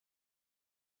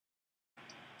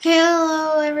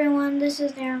Hello everyone, this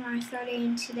is Jeremiah30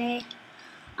 and today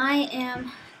I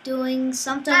am doing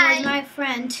something with my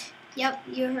friend. Yep,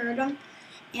 you heard him.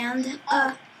 And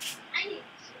I need to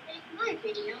make my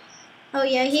video. Oh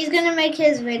yeah, he's gonna make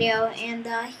his video and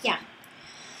yeah.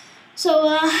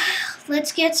 So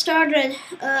let's get started.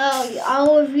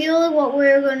 I'll reveal what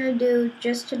we're gonna do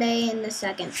just today in a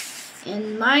second.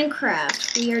 In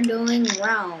Minecraft, we are doing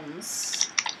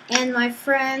realms. And my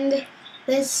friend,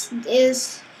 this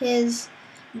is his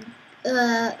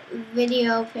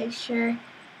video picture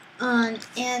and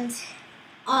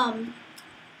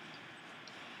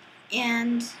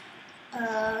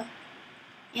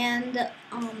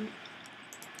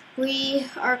we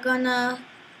are gonna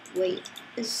wait,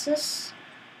 is this,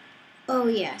 oh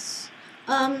yes,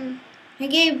 hey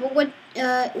Gabe, what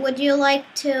would you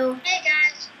like to, Hey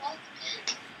guys,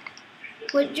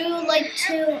 would you like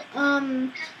to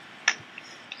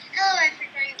hello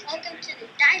everybody, welcome to the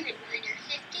Diamond Miner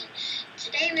 15.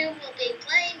 Today we will be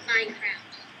playing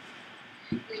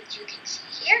Minecraft, which you can see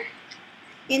here.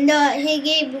 and hey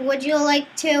Gabe, would you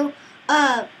like to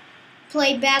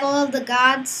play Battle of the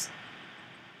Gods?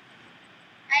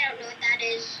 I don't know what that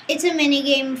is. It's a mini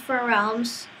game for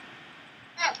realms.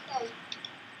 Oh.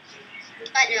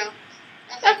 But no.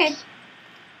 Okay.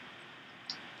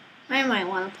 I might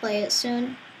want to play it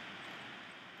soon.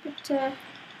 But,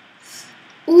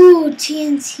 ooh,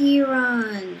 TNT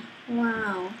run.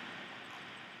 Wow.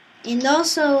 And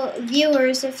also,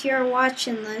 viewers, if you're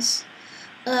watching this,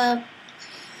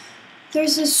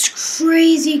 there's this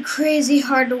crazy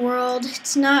hard world.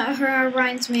 It's not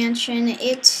Ryan's Mansion.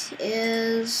 It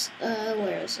is,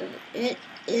 where is it? It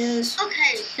is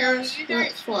Okay, so you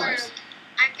guys Forest.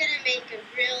 I'm going to make a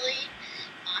really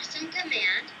awesome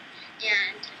command,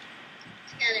 and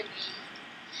it's going to be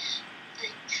a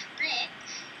trick.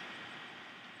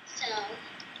 So,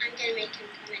 I'm going to make him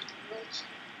come into motion.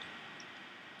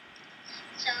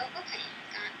 So, okay,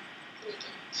 let me get it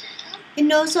set up.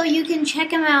 And also you can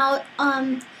check him out.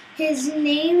 His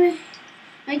name,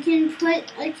 I can put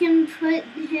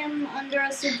him under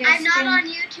a suggestion. I'm not on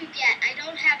YouTube yet. I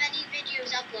don't have any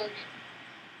videos uploaded.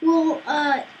 Well,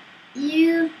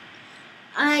 you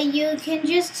can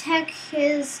just check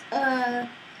his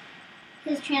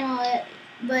channel,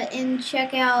 and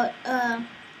check out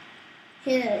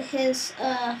his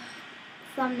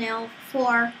thumbnail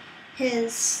for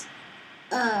his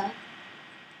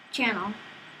channel,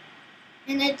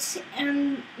 and it's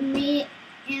me,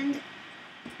 and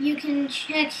you can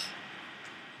check.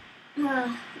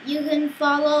 You can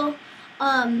follow.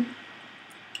 Well,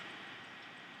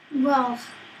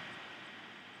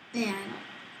 man,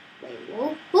 wait,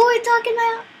 what are we talking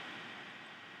about?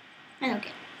 I don't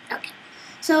get it. Okay.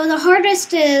 So the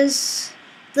hardest is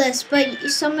this, but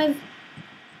some of...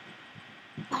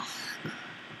 Oh,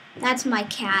 that's my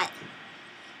cat.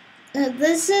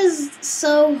 This is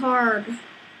so hard.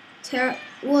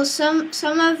 Well, some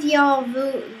of y'all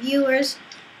viewers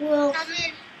will... Come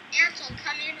in, Ansel,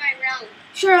 come in my realm.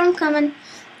 Sure, I'm coming.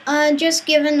 Just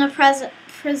given the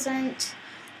present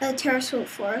Terrace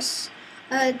Force.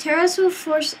 Terrace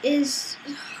Force is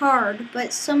hard,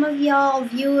 but some of y'all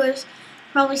viewers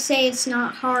probably say it's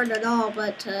not hard at all,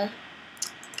 but kind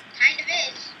of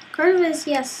is. Kind of is,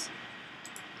 yes.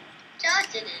 To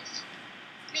us it is.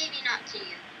 Maybe not to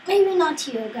you. Maybe not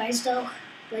to you guys though,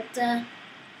 but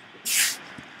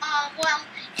well,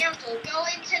 Ansel, go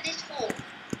into this hole.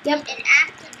 Yep. And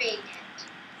activate it.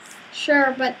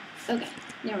 Sure, but okay,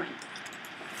 never mind.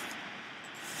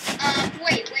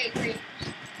 Wait.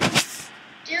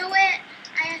 Do it.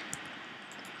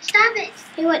 Stop it.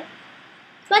 Hey, what?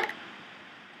 What?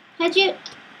 How'd you?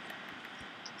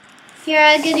 Here,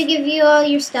 I'm gonna give you all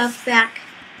your stuff back.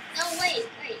 No, wait.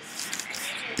 I need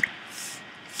it.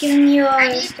 Giving you all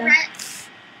your stuff.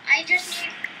 I just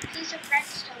need a piece of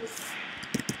redstone.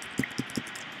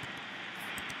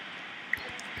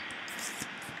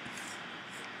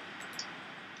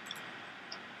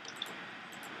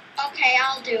 Okay,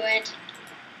 I'll do it.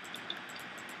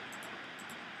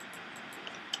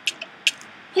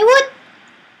 Hey, what?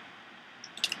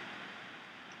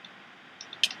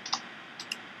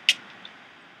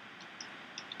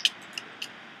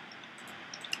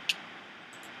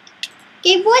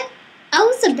 Gabe, what? That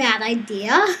was a bad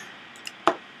idea.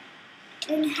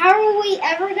 And how are we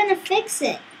ever gonna fix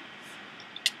it?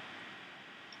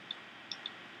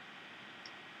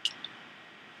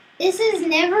 This is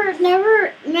never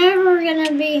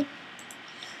gonna be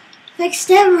fixed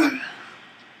ever.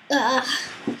 I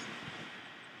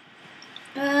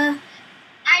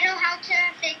know how to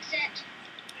fix it.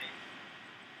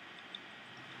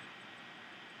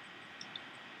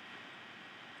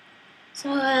 So,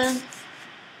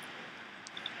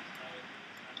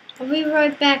 I'll be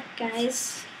right back,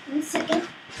 guys. 1 second.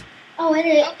 I'll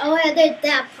edit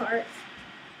that part.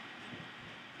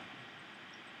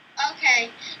 Okay,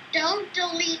 don't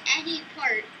delete any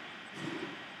part.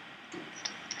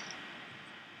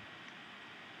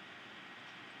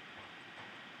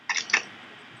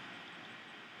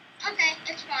 Okay,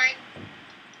 it's fine.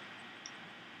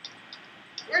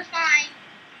 We're fine.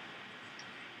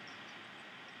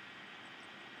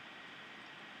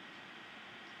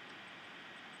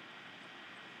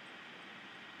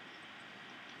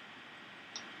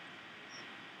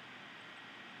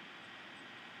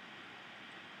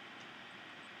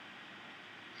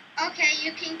 Okay,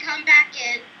 you can come back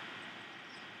in.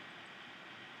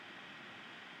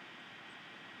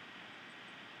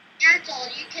 Cancel,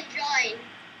 you can join.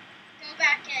 Go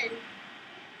back in.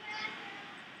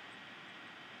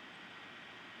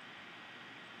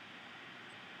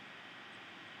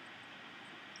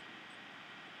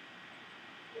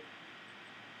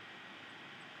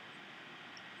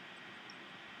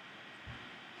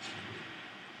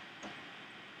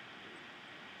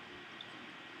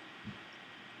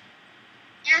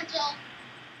 Cancel.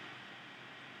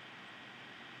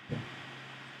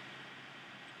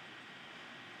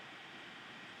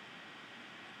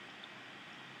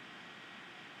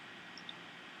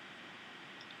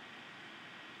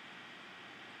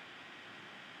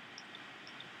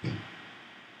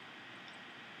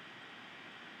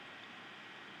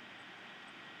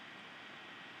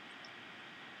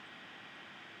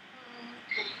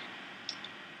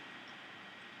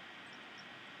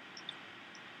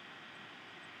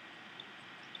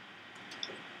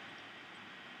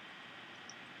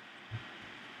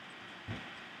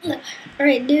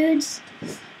 Alright, dudes.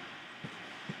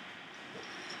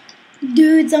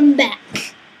 Dudes, I'm back.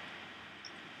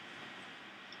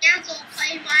 Cancel,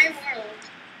 play my world.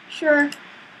 Sure.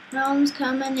 Round's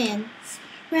coming in.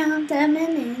 Round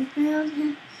coming in.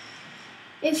 Round.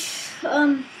 If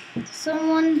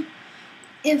someone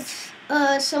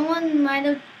might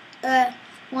have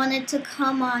wanted to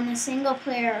come on a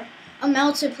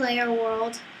multiplayer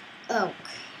world. Okay.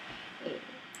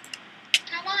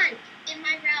 Come on, in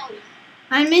my realm.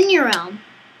 I'm in your realm.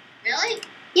 Really?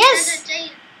 Yes.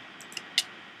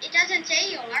 It doesn't say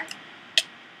you are.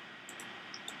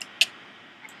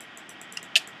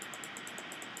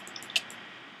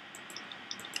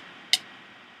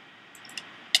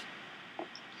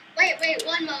 Wait,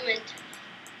 1 moment.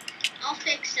 I'll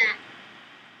fix that.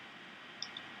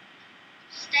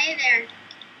 Stay there.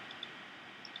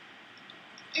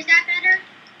 Is that better?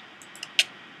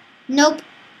 Nope.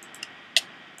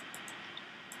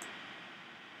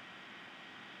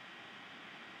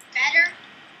 Better?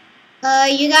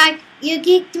 You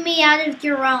kicked me out of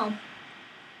your realm.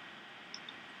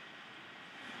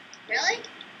 Really?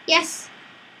 Yes.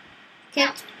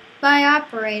 Kicked by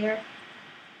operator.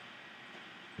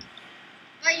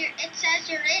 But it says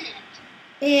you're in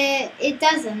it. It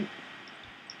doesn't.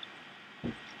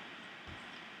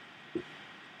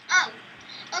 Oh,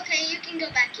 okay, you can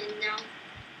go back in now.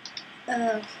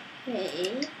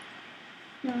 Okay.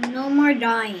 No more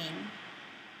dying.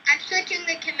 I'm switching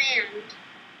the command.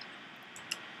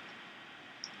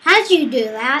 How'd you do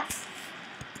that?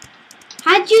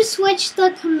 How'd you switch the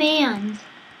command?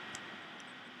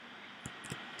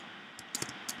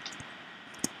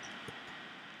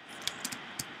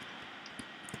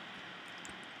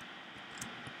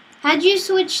 How'd you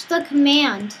switch the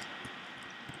command?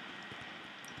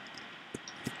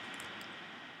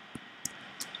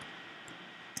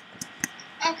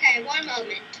 Okay, 1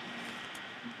 moment.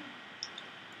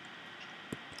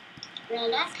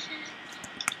 World options.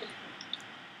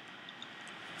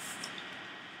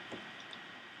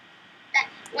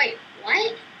 Wait,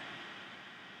 what?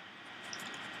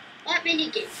 What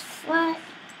minigame? What?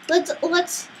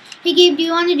 Let's. Hey Gabe, do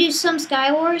you want to do some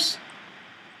Skywars?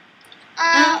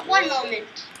 1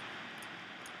 moment.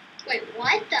 Wait,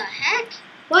 what the heck?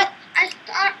 What? I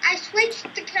thought I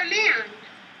switched the command.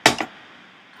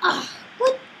 Ugh,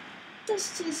 what?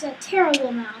 This is a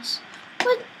terrible mouse.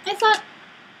 What? I thought.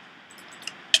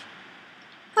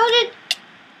 How did?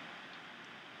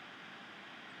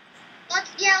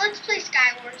 Let's play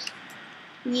Skywars.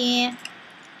 Yeah.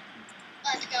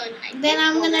 Let's go and hide. Then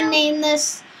I'm gonna name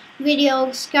this video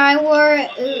Realms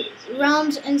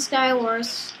and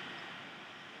Skywars.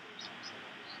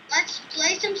 Let's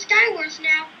play some Skywars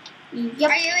now. Yep.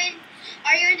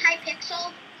 Are you in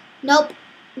Hypixel? Nope.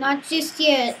 Not just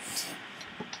yet.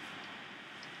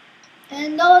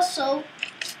 And also,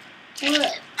 In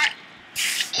yet?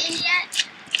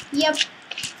 Yep.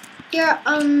 Here,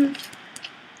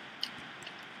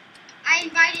 I I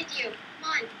invited you.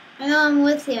 Come on. I know I'm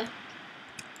with you.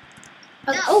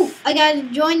 No. Oh, I gotta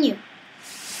join you.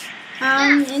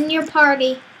 In your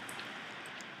party.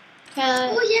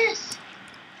 Oh, yes.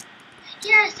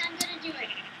 Yes, I'm gonna do it.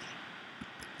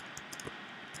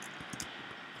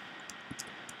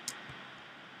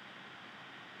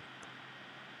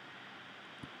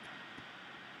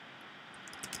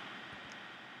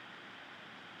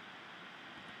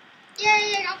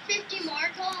 Yay, I got 50 more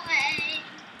coins.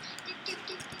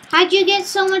 How'd you get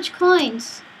so much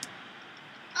coins?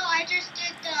 Oh, I just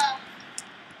did the...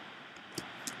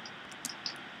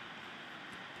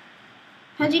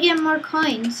 How'd you get more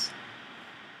coins?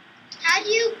 How do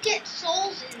you get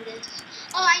souls in this?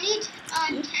 Oh, I need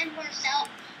 10 more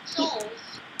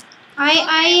souls.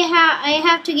 I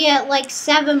have to get like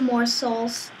 7 more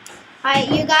souls.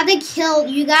 You gotta kill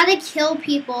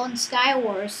people in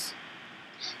Skywars.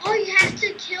 Oh, you have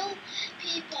to kill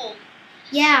people.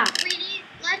 Yeah.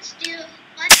 Let's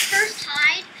first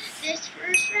hide this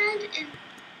first round and...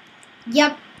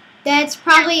 Yep. That's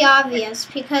probably obvious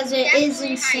because it is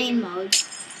insane hiding. mode.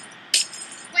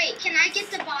 Wait, can I get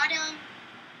the bottom?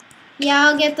 Yeah,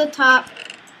 I'll get the top.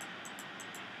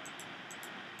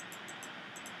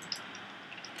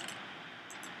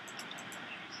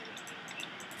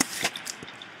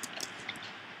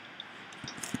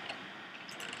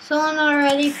 Someone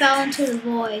already fell into the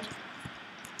void.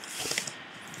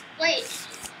 Wait.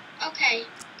 Okay.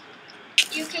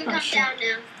 You can come down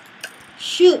now.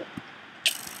 Shoot.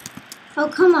 Oh,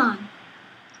 come on.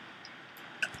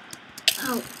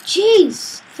 Oh,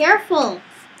 jeez. Careful.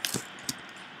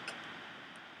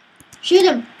 Shoot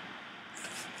him.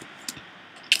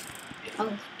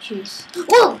 Oh, jeez.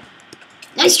 Whoa!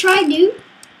 Nice try, dude.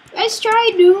 Nice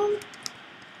try, dude.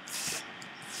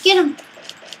 Get him.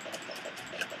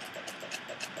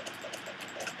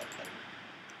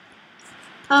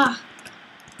 Ah.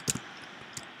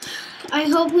 I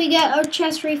hope we get our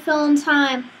chest refill in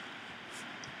time.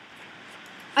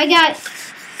 I got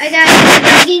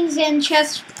leggings and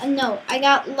chest. No, I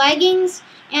got leggings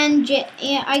and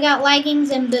I got leggings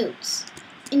and boots.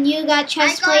 And you got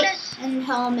chest plate and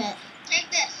helmet.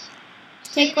 Take this.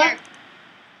 Take what?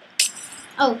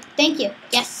 Oh, thank you.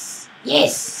 Yes.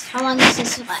 Yes. How long is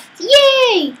this left?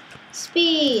 Yay!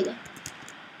 Speed.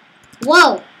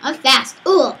 Whoa, I'm fast.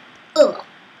 Ugh. Ugh.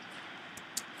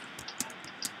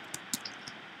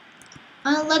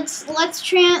 Let's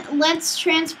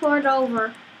transport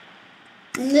over.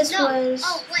 And this was.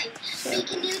 Oh wait, we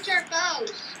can use our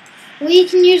bows. We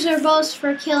can use our bows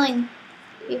for killing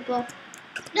people.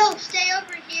 No, stay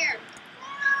over here.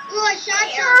 Ooh, I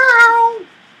shot you.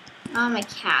 I'm a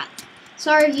cat.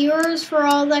 Sorry, viewers, for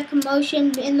all that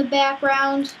commotion in the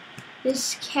background.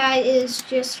 This cat is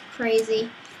just crazy.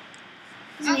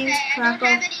 His name's I don't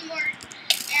have any more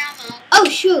ammo. Oh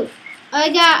shoot! I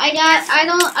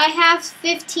have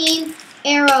 15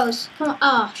 arrows. Come on.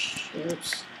 Oh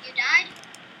shoot. You died?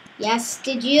 Yes.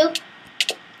 Did you?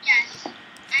 Yes,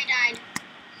 I died.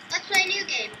 Let's play a new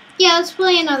game. Yeah, let's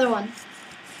play another one.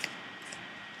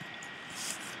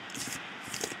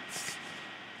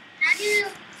 How do you?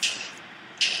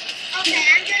 Okay,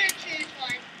 I'm gonna choose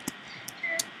one.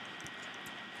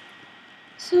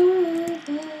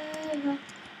 Survivor,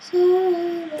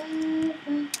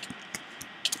 survivor.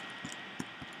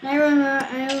 I remember.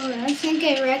 I think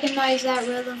I recognize that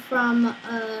rhythm from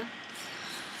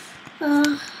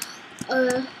the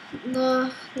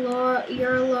Lord,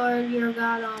 your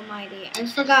God Almighty. I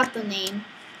forgot the name.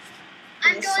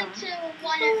 I'm going to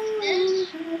one of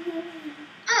this.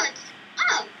 Oh,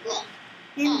 cool.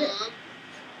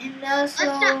 And also,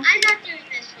 I'm not doing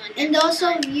this one. And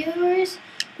also, viewers,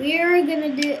 we are gonna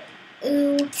do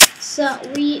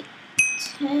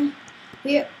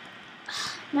we're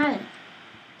not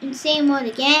insane mode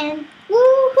again.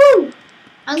 Woohoo!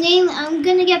 I'm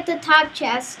gonna get the top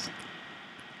chest.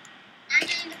 I'm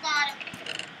getting the bottom.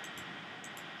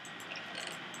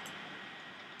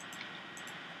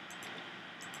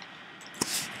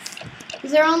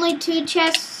 Is there only 2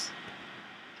 chests?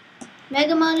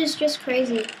 Mega mode is just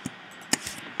crazy.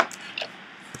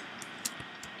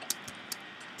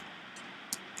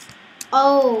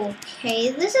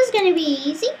 Okay, this is gonna be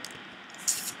easy.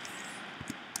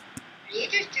 Are you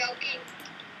just joking?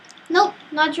 Nope,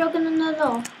 not joking at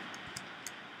all.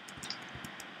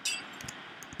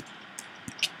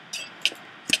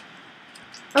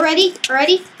 Already?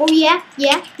 Oh yeah.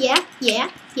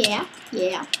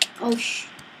 Oh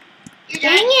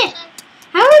dang it!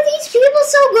 How are these people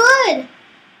so good?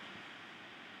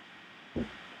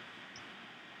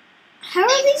 How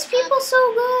are these people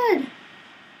so good?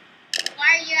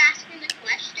 Why are you asking the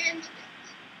questions?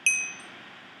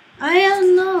 I don't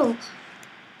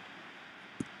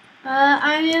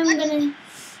am gonna.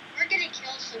 We're gonna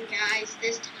kill some guys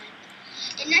this time.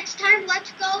 And next time,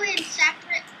 let's go in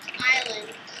separate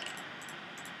islands.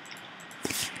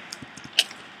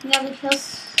 We gotta kill.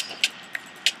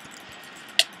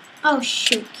 Oh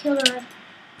shoot! Killed her.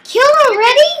 Killed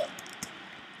already?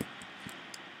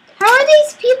 How are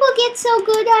these people get so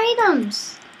good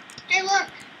items? Hey, look.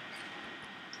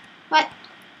 What?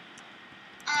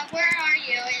 Where are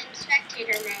you in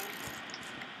spectator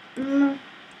mode?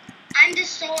 I'm the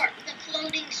sword, the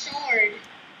floating sword.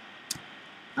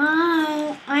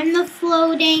 I'm the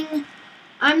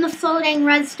floating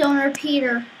redstone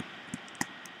repeater.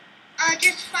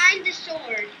 Just find the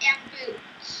sword and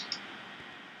boots.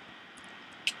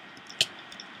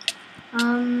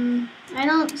 I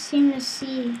don't seem to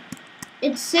see.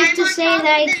 It's sick I'm to on say top that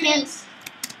of I the can't. main-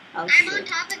 Oh, I'm shoot. on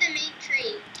top of the main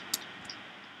tree.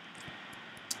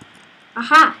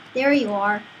 Aha! There you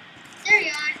are. There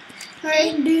you are.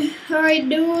 Alright,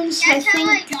 dudes. That's how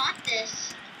I think got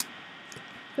this.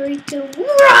 3, 2.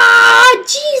 Rah!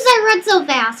 Jeez, I run so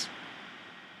fast.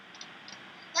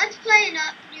 Let's play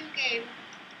a new game.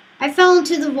 I fell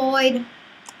into the void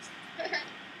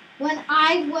when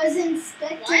I was in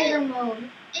spectator mode.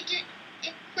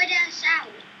 It quit us out.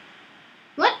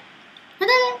 What?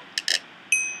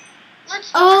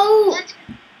 Let's. Oh!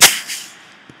 Let's.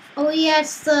 Oh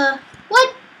yes, the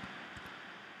what?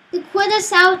 They quit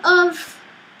us out of.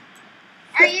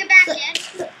 Are you back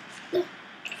in?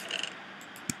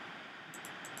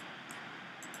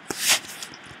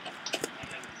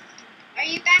 Are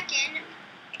you back in,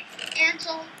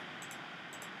 Ansel?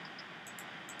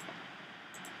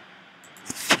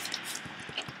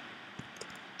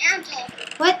 Ansel,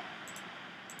 What?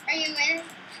 are you in?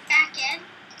 Back in?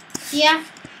 Yeah.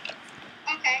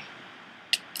 Okay.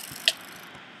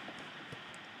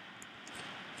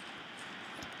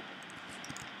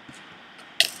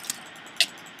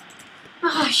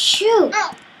 Oh shoot!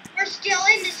 Oh, we're still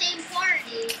in the same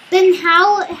party. Then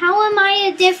how am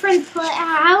I a different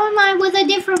How am I with a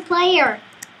different player?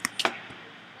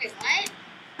 Wait, what?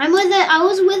 I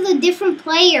was with a different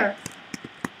player.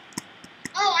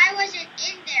 Oh, I wasn't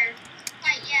in there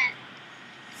quite yet.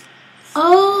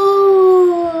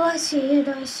 Oh, I see it.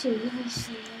 I see.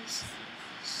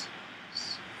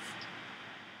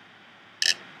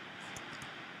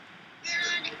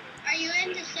 Are you in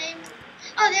the same?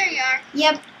 Oh, there you are.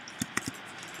 Yep.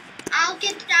 I'll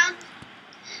get down.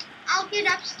 I'll get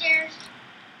upstairs.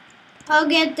 I'll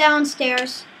get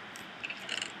downstairs.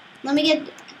 Let me get.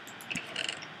 Then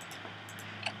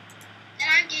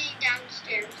I'm getting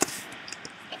downstairs.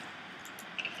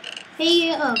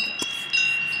 Hey, okay.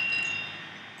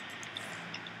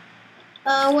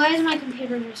 Why is my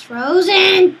computer just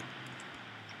frozen?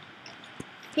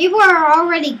 People are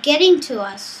already getting to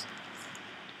us.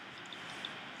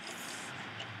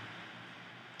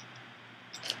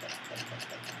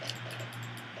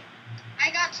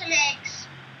 I got some eggs.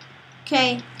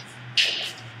 Okay.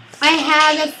 I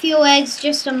had a few eggs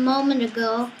just a moment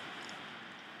ago.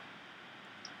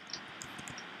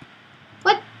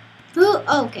 What? Who?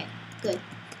 Oh, okay, good.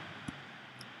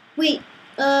 Wait,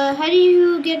 how do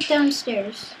you get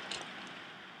downstairs?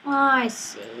 Oh, I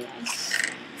see.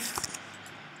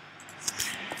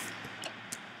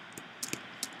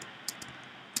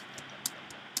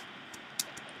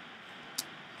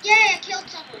 Yay, I killed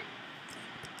someone.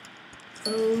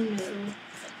 Oh no.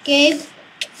 Gabe?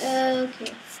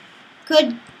 Okay.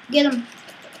 Good. Get him.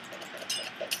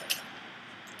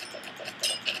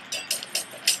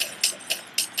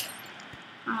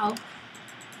 Ow.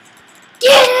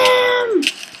 Get him!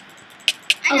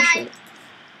 I died. Shit.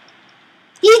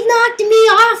 He knocked me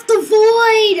off the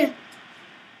void!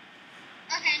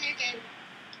 Okay, new game.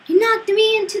 He knocked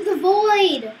me into the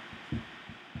void!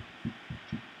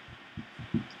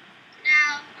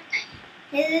 Now, okay.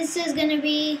 Hey, this is gonna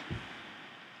be...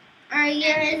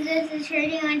 this is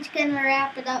pretty much gonna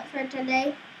wrap it up for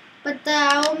today. But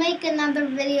I'll make another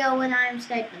video when I'm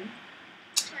Skyping.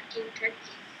 Tricky.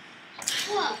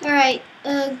 Whoa. Alright,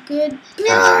 goodbye I'm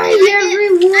getting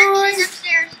everyone!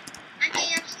 upstairs. I'm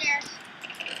getting upstairs.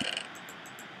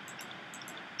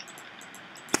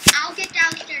 I'll get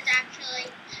downstairs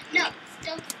actually. No,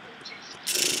 don't get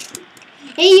upstairs.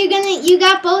 Hey, you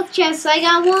got both chests, I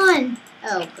got one.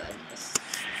 Oh goodness.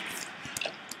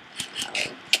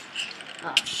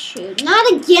 Oh shoot,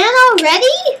 not again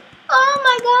already? Oh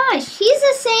my gosh, he's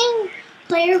the same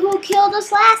player who killed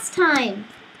us last time.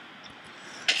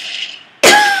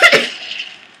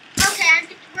 Okay, I'm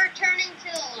returning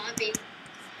to the lobby.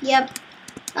 Yep.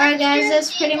 Alright guys,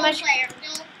 that's pretty much...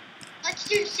 Let's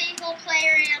do single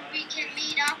player and we can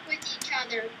meet up with each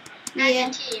other as Yeah.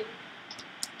 a team.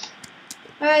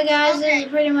 Alright guys, this Okay. is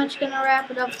pretty much gonna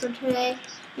wrap it up for today.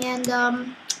 And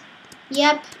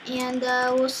yep, and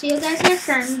we'll see you guys next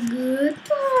time.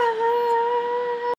 Goodbye.